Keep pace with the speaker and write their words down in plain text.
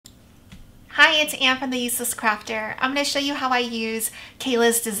Hi, it's Anne from The Useless Crafter. I'm going to show you how I use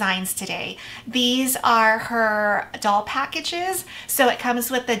Kayla's designs today. These are her doll packages. So it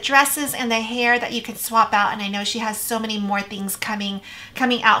comes with the dresses and the hair that you can swap out. And I know she has so many more things coming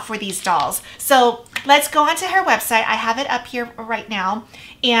out for these dolls. So let's go onto her website. I have it up here right now.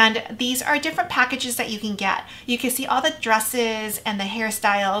 And these are different packages that you can get. You can see all the dresses and the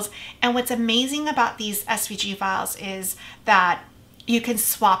hairstyles. And what's amazing about these SVG files is that you can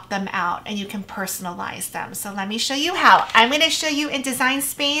swap them out and you can personalize them. So let me show you how. I'm going to show you in Design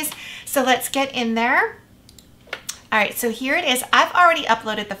Space. So let's get in there. All right, so here it is. I've already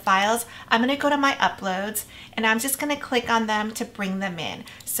uploaded the files. I'm going to go to my uploads and I'm just going to click on them to bring them in.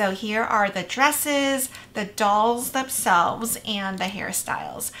 So here are the dresses, the dolls themselves, and the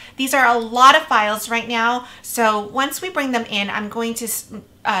hairstyles. These are a lot of files right now. So once we bring them in, I'm going to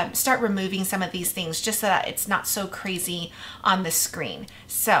start removing some of these things just so that it's not so crazy on the screen.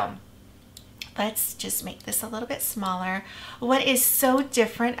 So let's just make this a little bit smaller. What is so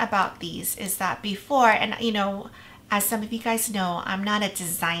different about these is that before, and you know, as some of you guys know, I'm not a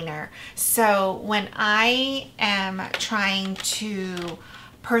designer. So when I am trying to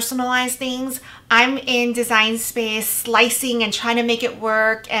personalize things, I'm in Design Space slicing and trying to make it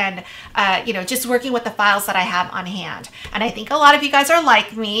work and you know, just working with the files that I have on hand. And I think a lot of you guys are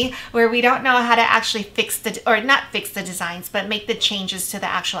like me, where we don't know how to actually fix the, or not fix the designs, but make the changes to the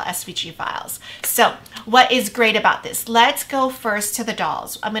actual SVG files. So what is great about this? Let's go first to the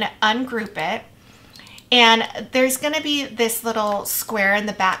dolls. I'm going to ungroup it. And there's going to be this little square in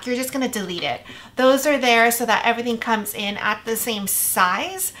the back. You're just going to delete it. Those are there so that everything comes in at the same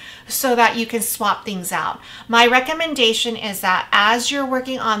size so that you can swap things out. My recommendation is that as you're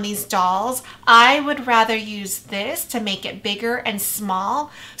working on these dolls, I would rather use this to make it bigger and small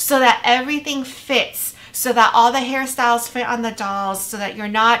so that everything fits, so that all the hairstyles fit on the dolls, so that you're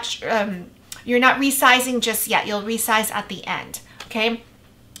not resizing just yet. You'll resize at the end, okay?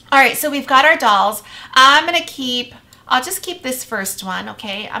 All right, so we've got our dolls. I'll just keep this first one,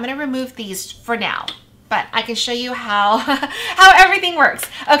 okay? I'm gonna remove these for now, but I can show you how, how everything works.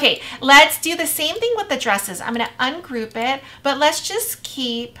 Okay, let's do the same thing with the dresses. I'm gonna ungroup it, but let's just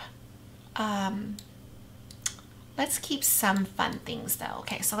keep, some fun things though.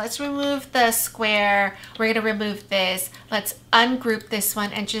 Okay, so let's remove the square. We're gonna remove this. Let's ungroup this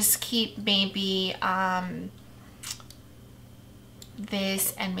one and just keep maybe,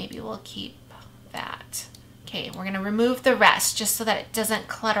 this, and maybe we'll keep that. Okay, we're going to remove the rest just so that it doesn't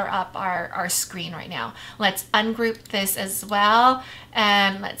clutter up our screen right now. Let's ungroup this as well,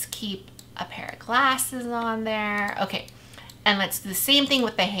 and let's keep a pair of glasses on there. Okay, and let's do the same thing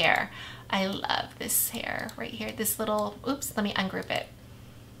with the hair. I love this hair right here. This little, oops, let me ungroup it.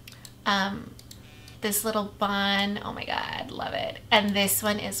 This little bun, oh my God, love it. And this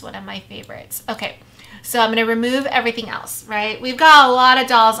one is one of my favorites. Okay. So I'm going to remove everything else, right? We've got a lot of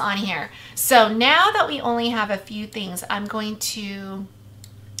dolls on here. So now that we only have a few things, I'm going to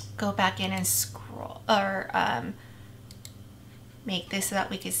go back in and scroll, or make this so that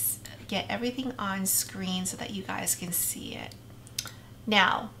we can get everything on screen so that you guys can see it.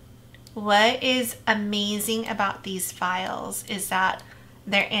 Now, what is amazing about these files is that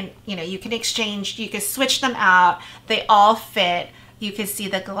they're in, you know, you can exchange, you can switch them out. They all fit. You can see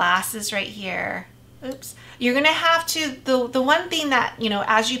the glasses right here. Oops. You're going to have to, the one thing that, you know,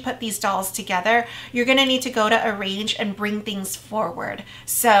 as you put these dolls together, you're going to need to go to arrange and bring things forward.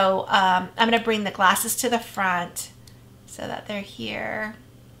 So I'm going to bring the glasses to the front so that they're here.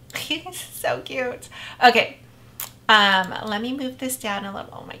 So cute. Okay. Let me move this down a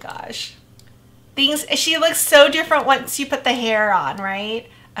little. Oh my gosh. She looks so different once you put the hair on, right?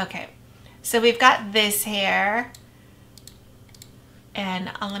 Okay. So we've got this hair.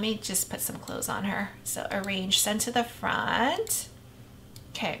 And let me just put some clothes on her. So arrange, send to the front.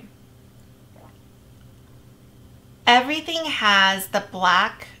 Okay. Everything has the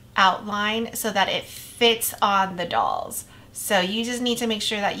black outline so that it fits on the dolls. So you just need to make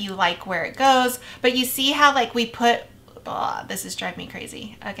sure that you like where it goes. But you see how like we put, oh, this is driving me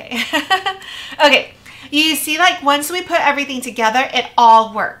crazy. Okay. Okay. You see, like once we put everything together, it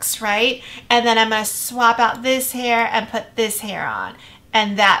all works, right? And then I'm going to swap out this hair and put this hair on,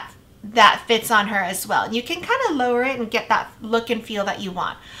 and that fits on her as well. You can kind of lower it and get that look and feel that you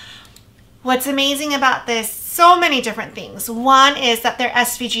want. What's amazing about this, so many different things. One is that they're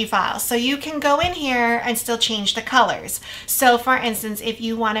SVG files. So you can go in here and still change the colors. So for instance, if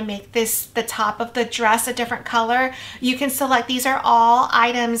you want to make this, the top of the dress, a different color, you can select, these are all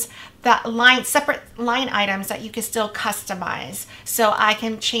items that separate line items that you can still customize. So I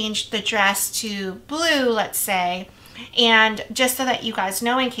can change the dress to blue, let's say, And just so that you guys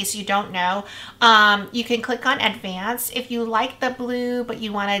know, in case you don't know, you can click on advanced. If you like the blue, but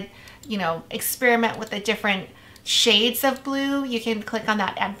you want to, experiment with the different shades of blue, you can click on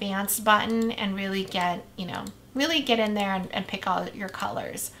that advanced button and really get, really get in there and pick all your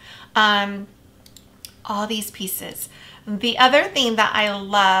colors. All these pieces. The other thing that I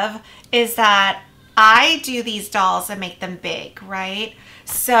love is that I do these dolls and make them big, right?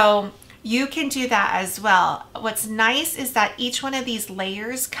 So you can do that as well. What's nice is that each one of these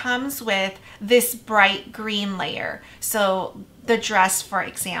layers comes with this bright green layer. So the dress, for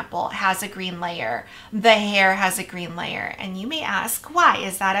example, has a green layer. The hair has a green layer. And you may ask, why?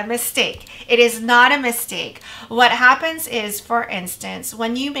 Is that a mistake? It is not a mistake. What happens is, for instance,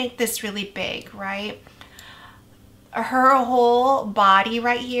 when you make this really big, right? Her whole body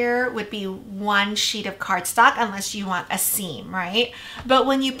right here would be one sheet of cardstock unless you want a seam, right? But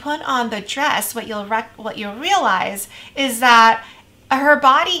when you put on the dress, what you'll realize is that her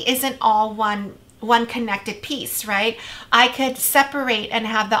body isn't all one connected piece, right? I could separate and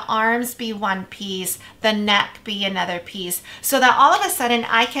have the arms be one piece, the neck be another piece, so that all of a sudden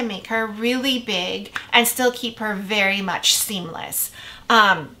I can make her really big and still keep her very much seamless.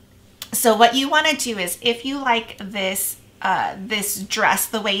 So what you want to do is, if you like this this dress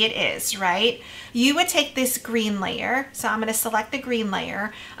the way it is, right, you would take this green layer. So I'm going to select the green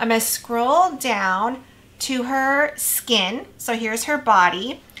layer. I'm going to scroll down to her skin. So here's her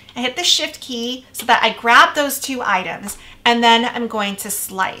body. I hit the shift key so that I grab those two items, and then I'm going to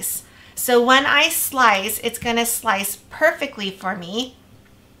slice. So when I slice, it's going to slice perfectly for me,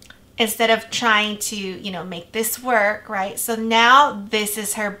 instead of trying to, make this work, right? So now this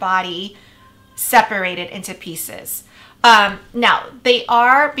is her body separated into pieces. Now they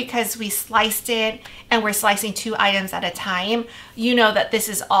are, because we sliced it and we're slicing two items at a time, that this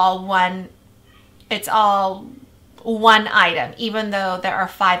is all one, it's all one item, even though there are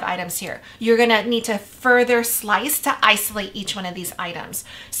 5 items here. You're gonna need to further slice to isolate each one of these items.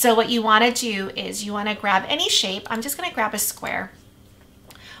 So what you wanna do is you wanna grab any shape. I'm just gonna grab a square.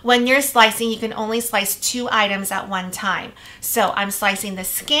 When you're slicing, you can only slice 2 items at one time. So I'm slicing the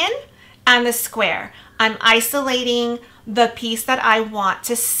skin and the square. I'm isolating the piece that I want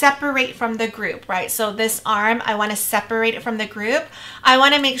to separate from the group, right? So this arm, I want to separate it from the group. I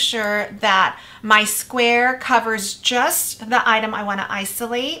want to make sure that my square covers just the item I want to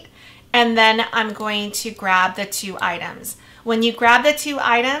isolate. And then I'm going to grab the 2 items. When you grab the 2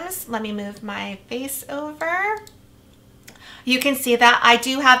 items, let me move my face over. You can see that I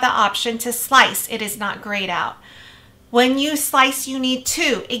do have the option to slice. It is not grayed out. When you slice, you need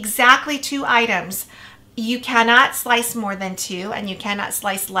exactly 2 items. You cannot slice more than 2, and you cannot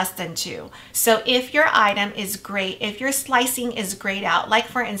slice less than 2. So if your item is gray, if your slicing is grayed out, like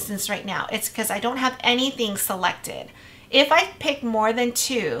for instance right now, it's because I don't have anything selected. If I pick more than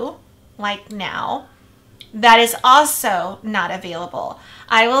 2, like now, that is also not available.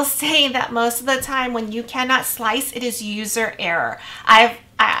 I will say that most of the time when you cannot slice, it is user error.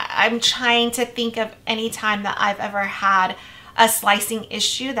 I'm trying to think of any time that I've ever had a slicing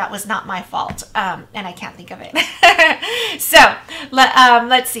issue that was not my fault, and I can't think of it. So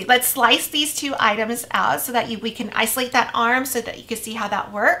let's see. Let's slice these 2 items out so that we can isolate that arm so that you can see how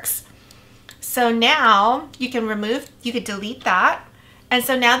that works. So now you can delete that. And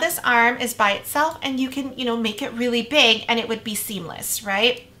so now this arm is by itself, and you can, make it really big and it would be seamless,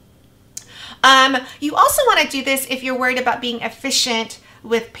 right? You also want to do this if you're worried about being efficient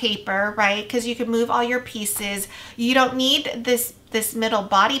with paper, right? Because you can move all your pieces. You don't need this middle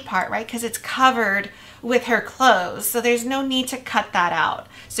body part, right? Because it's covered with her clothes. So there's no need to cut that out.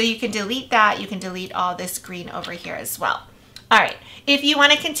 So you can delete that. You can delete all this green over here as well. All right, if you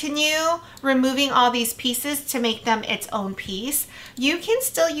want to continue removing all these pieces to make them its own piece, you can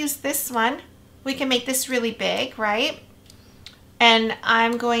still use this one. We can make this really big, right? And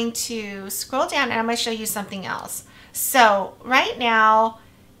I'm going to scroll down and I'm going to show you something else. So right now,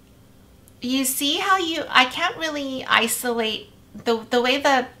 you see how I can't really isolate the way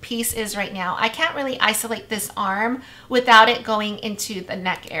the piece is right now. I can't really isolate this arm without it going into the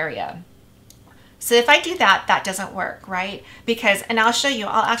neck area. So if I do that, that doesn't work, right? And I'll show you,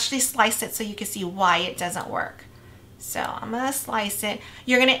 I'll actually slice it so you can see why it doesn't work. So I'm gonna slice it.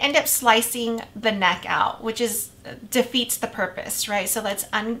 You're gonna end up slicing the neck out, which defeats the purpose, right? So let's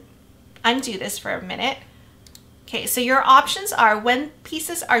undo this for a minute. Okay, so your options are when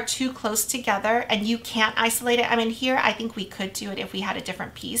pieces are too close together and you can't isolate it. I mean, here, I think we could do it if we had a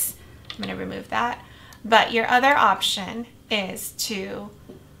different piece. I'm gonna remove that. But your other option is to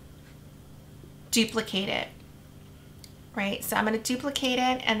duplicate it. right? So I'm going to duplicate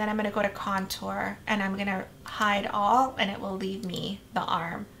it, and then I'm going to go to contour, and I'm going to hide all, and it will leave me the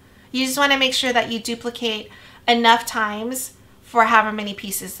arm. You just want to make sure that you duplicate enough times for however many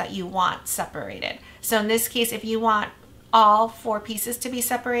pieces that you want separated. So in this case, if you want all 4 pieces to be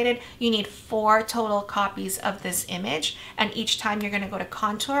separated, you need 4 total copies of this image, and each time you're going to go to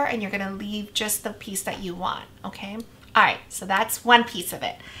contour and you're going to leave just the piece that you want. Okay, all right, so that's one piece of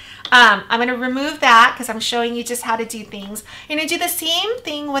it. I'm going to remove that because I'm showing you just how to do things. You're going to do the same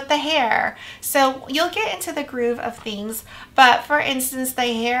thing with the hair. So you'll get into the groove of things, but for instance,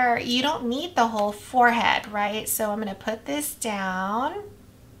 the hair, you don't need the whole forehead, right? So I'm going to put this down.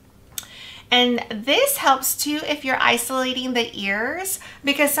 And this helps too if you're isolating the ears,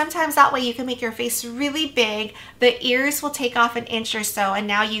 because sometimes that way you can make your face really big. The ears will take off an inch or so, and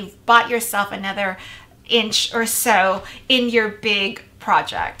now you've bought yourself another inch or so in your big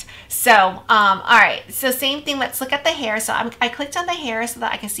project. So, all right, so same thing, let's look at the hair. So I clicked on the hair so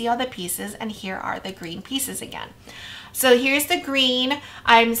that I can see all the pieces, and here are the green pieces again. So here's the green.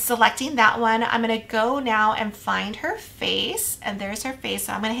 I'm selecting that one. I'm gonna go now and find her face, and there's her face.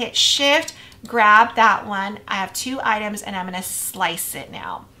 So I'm gonna hit Shift, grab that one. I have 2 items, and I'm gonna slice it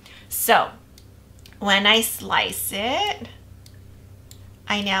now. So when I slice it,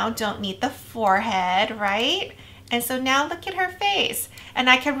 I now don't need the forehead, right? And so now look at her face, and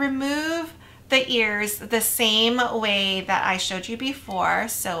I can remove the ears the same way that I showed you before.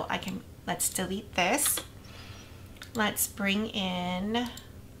 So I can, let's delete this. Let's bring in,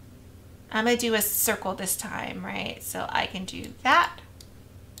 I'm gonna do a circle this time, right? So I can do that,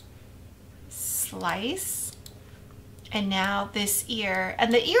 slice, and now this ear,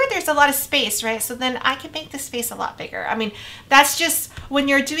 and the ear, there's a lot of space, right? So then I can make this face a lot bigger. I mean, that's just, when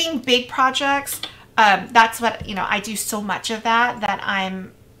you're doing big projects, that's what, you know, I do so much of that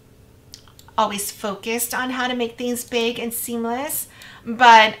I'm always focused on how to make things big and seamless.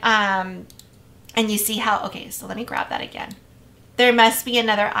 But, and you see how, okay, so let me grab that again. There must be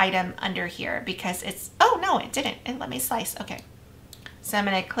another item under here because it's, oh no, it didn't. And let me slice, okay. So I'm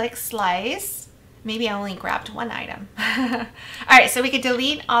gonna click slice. Maybe I only grabbed 1 item. All right, so we could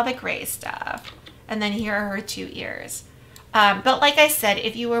delete all the gray stuff. And then here are her 2 ears. But like I said,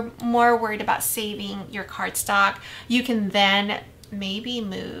 if you were more worried about saving your cardstock, you can then maybe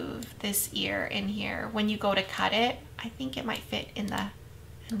move this ear in here. When you go to cut it, I think it might fit in the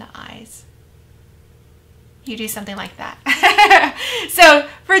eyes. You do something like that. So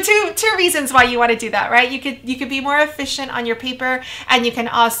for two reasons why you want to do that, right? You could be more efficient on your paper, and you can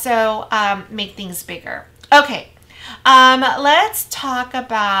also make things bigger. Okay, let's talk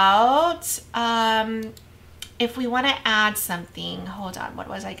about if we want to add something. Hold on, what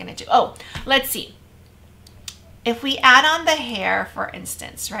was I going to do? Oh, let's see. If we add on the hair, for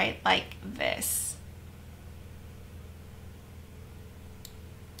instance, right, like this.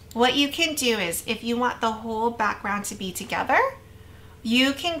 What you can do is, if you want the whole background to be together,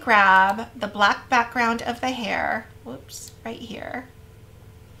 you can grab the black background of the hair, whoops, right here,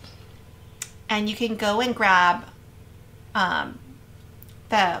 and you can go and grab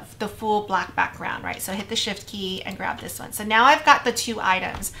the full black background, right? So hit the Shift key and grab this one. So now I've got the 2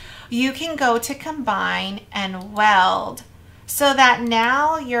 items. You can go to combine and weld so that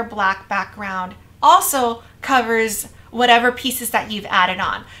now your black background also covers whatever pieces that you've added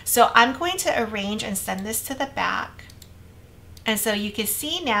on. So I'm going to arrange and send this to the back. And so you can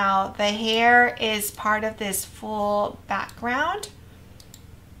see now the hair is part of this full background.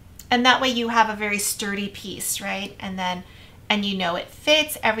 And that way you have a very sturdy piece, right? And you know it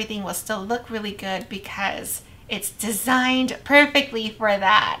fits, everything will still look really good because it's designed perfectly for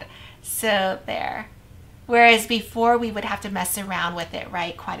that. So there. Whereas before we would have to mess around with it,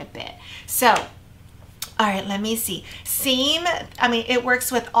 right? Quite a bit. So, all right, let me see. Same, I mean, it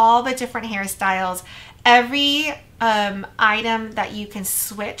works with all the different hairstyles. Every item that you can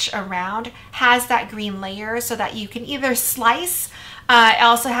switch around has that green layer so that you can either slice. It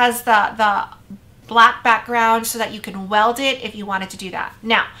also has the black background so that you can weld it if you wanted to do that.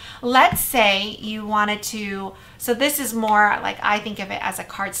 Now, let's say you wanted to, so this is more like, I think of it as a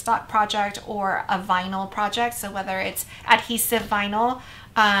cardstock project or a vinyl project. So whether it's adhesive vinyl,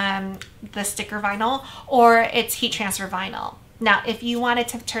 the sticker vinyl, or it's heat transfer vinyl. Now, if you wanted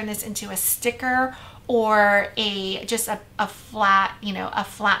to turn this into a sticker or just a flat, you know, a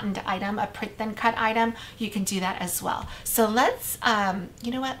flattened item, a print then cut item, you can do that as well. So let's,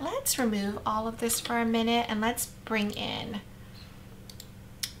 you know what, let's remove all of this for a minute and let's bring in,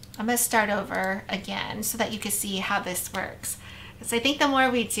 I'm gonna start over again so that you can see how this works. Because I think the more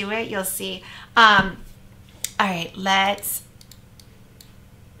we do it, you'll see. All right, let's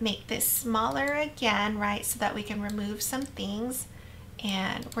make this smaller again, right? So that we can remove some things.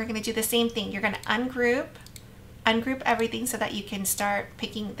 And we're gonna do the same thing. You're gonna ungroup everything so that you can start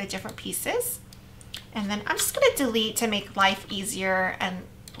picking the different pieces. And then I'm just gonna delete to make life easier and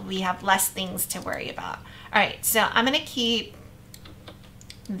we have less things to worry about. All right, so I'm gonna keep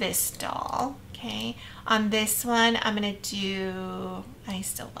this doll, okay? On this one, I'm gonna do, I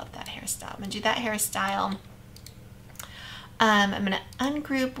still love that hairstyle. I'm gonna do that hairstyle. I'm gonna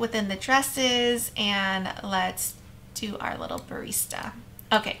ungroup within the dresses and let's do our little barista.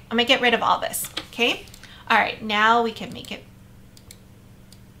 Okay, I'm gonna get rid of all this, okay? All right, now we can make it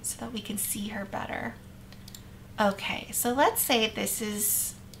so that we can see her better. Okay, so let's say this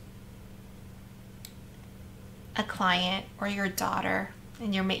is a client or your daughter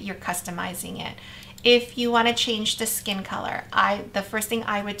and you're customizing it. If you want to change the skin color, the first thing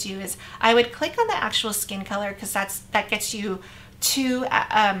I would do is I would click on the actual skin color because that gets you to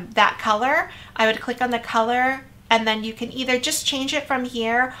that color. I would click on the color and then you can either just change it from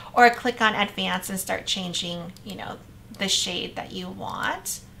here or click on advanced and start changing, you know, the shade that you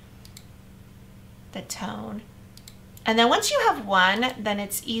want, the tone. And then once you have one, then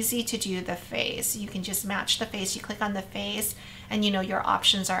it's easy to do the face. You can just match the face. You click on the face and you know your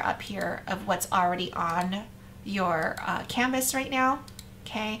options are up here of what's already on your canvas right now.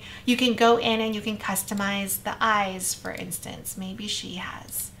 Okay, you can go in and you can customize the eyes, for instance. Maybe she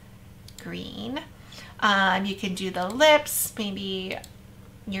has green. You can do the lips. Maybe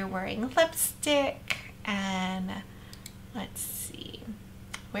you're wearing lipstick. And let's see,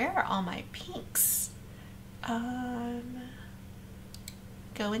 where are all my pinks?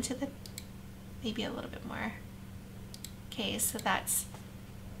 Go into the, maybe a little bit more. Okay, so that's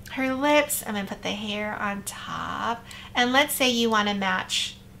her lips. I'm gonna put the hair on top. And let's say you want to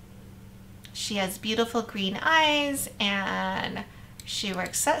match. She has beautiful green eyes and she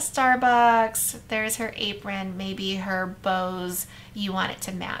works at Starbucks. There's her apron, maybe her bows. You want it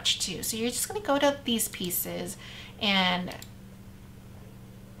to match too. So you're just gonna go to these pieces and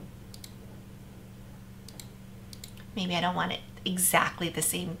maybe I don't want it exactly the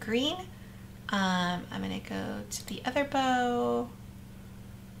same green. I'm gonna go to the other bow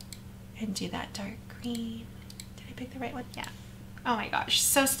and do that dark green. Did I pick the right one? Yeah. Oh my gosh,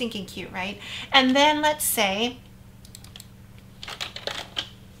 so stinking cute, right? And then let's say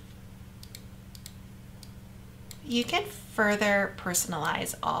you can further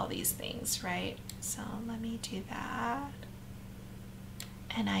personalize all these things, right? So let me do that.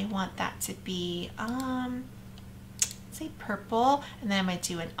 And I want that to be, say purple, and then I'm going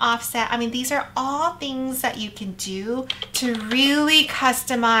to do an offset. I mean, these are all things that you can do to really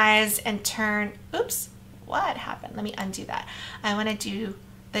customize and turn, oops, what happened? Let me undo that. I want to do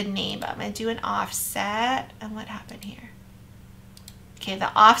the name, but I'm going to do an offset. And what happened here? Okay,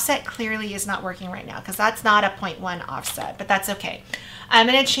 the offset clearly is not working right now because that's not a 0.1 offset, but that's okay. I'm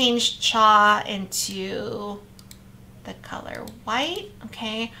going to change Cha into the color white.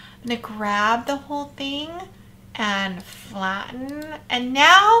 Okay, I'm going to grab the whole thing and flatten, and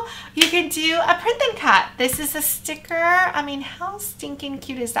now you can do a print and cut. This is a sticker. I mean, how stinking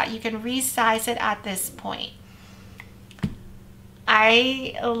cute is that? You can resize it at this point.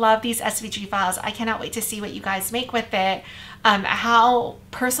 I love these SVG files. I cannot wait to see what you guys make with it, how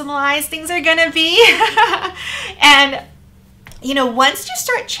personalized things are gonna be. And you know, once you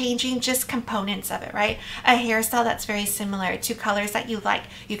start changing just components of it, right? A hairstyle that's very similar to colors that you like.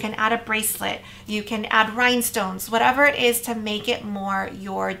 You can add a bracelet, you can add rhinestones, whatever it is to make it more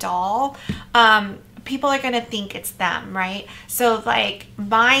your doll. People are gonna think it's them, right? So like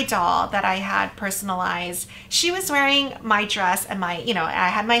my doll that I had personalized, she was wearing my dress and my, you know, I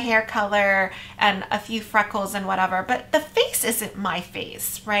had my hair color and a few freckles and whatever, but the face isn't my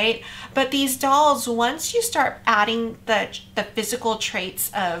face, right? But these dolls, once you start adding the physical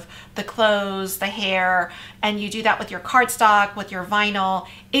traits of the clothes, the hair, and you do that with your cardstock, with your vinyl,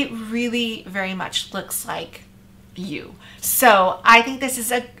 it really very much looks like you. So I think this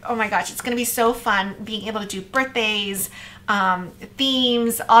is oh my gosh, it's gonna be so fun being able to do birthdays,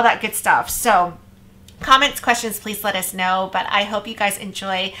 themes, all that good stuff. So comments, questions, please let us know. But I hope you guys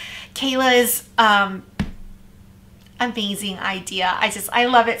enjoy Kayla's amazing idea. I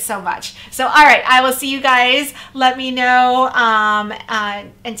love it so much. So all right, I will see you guys. Let me know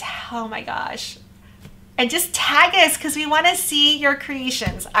and oh my gosh, and just tag us because we want to see your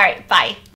creations. All right, bye.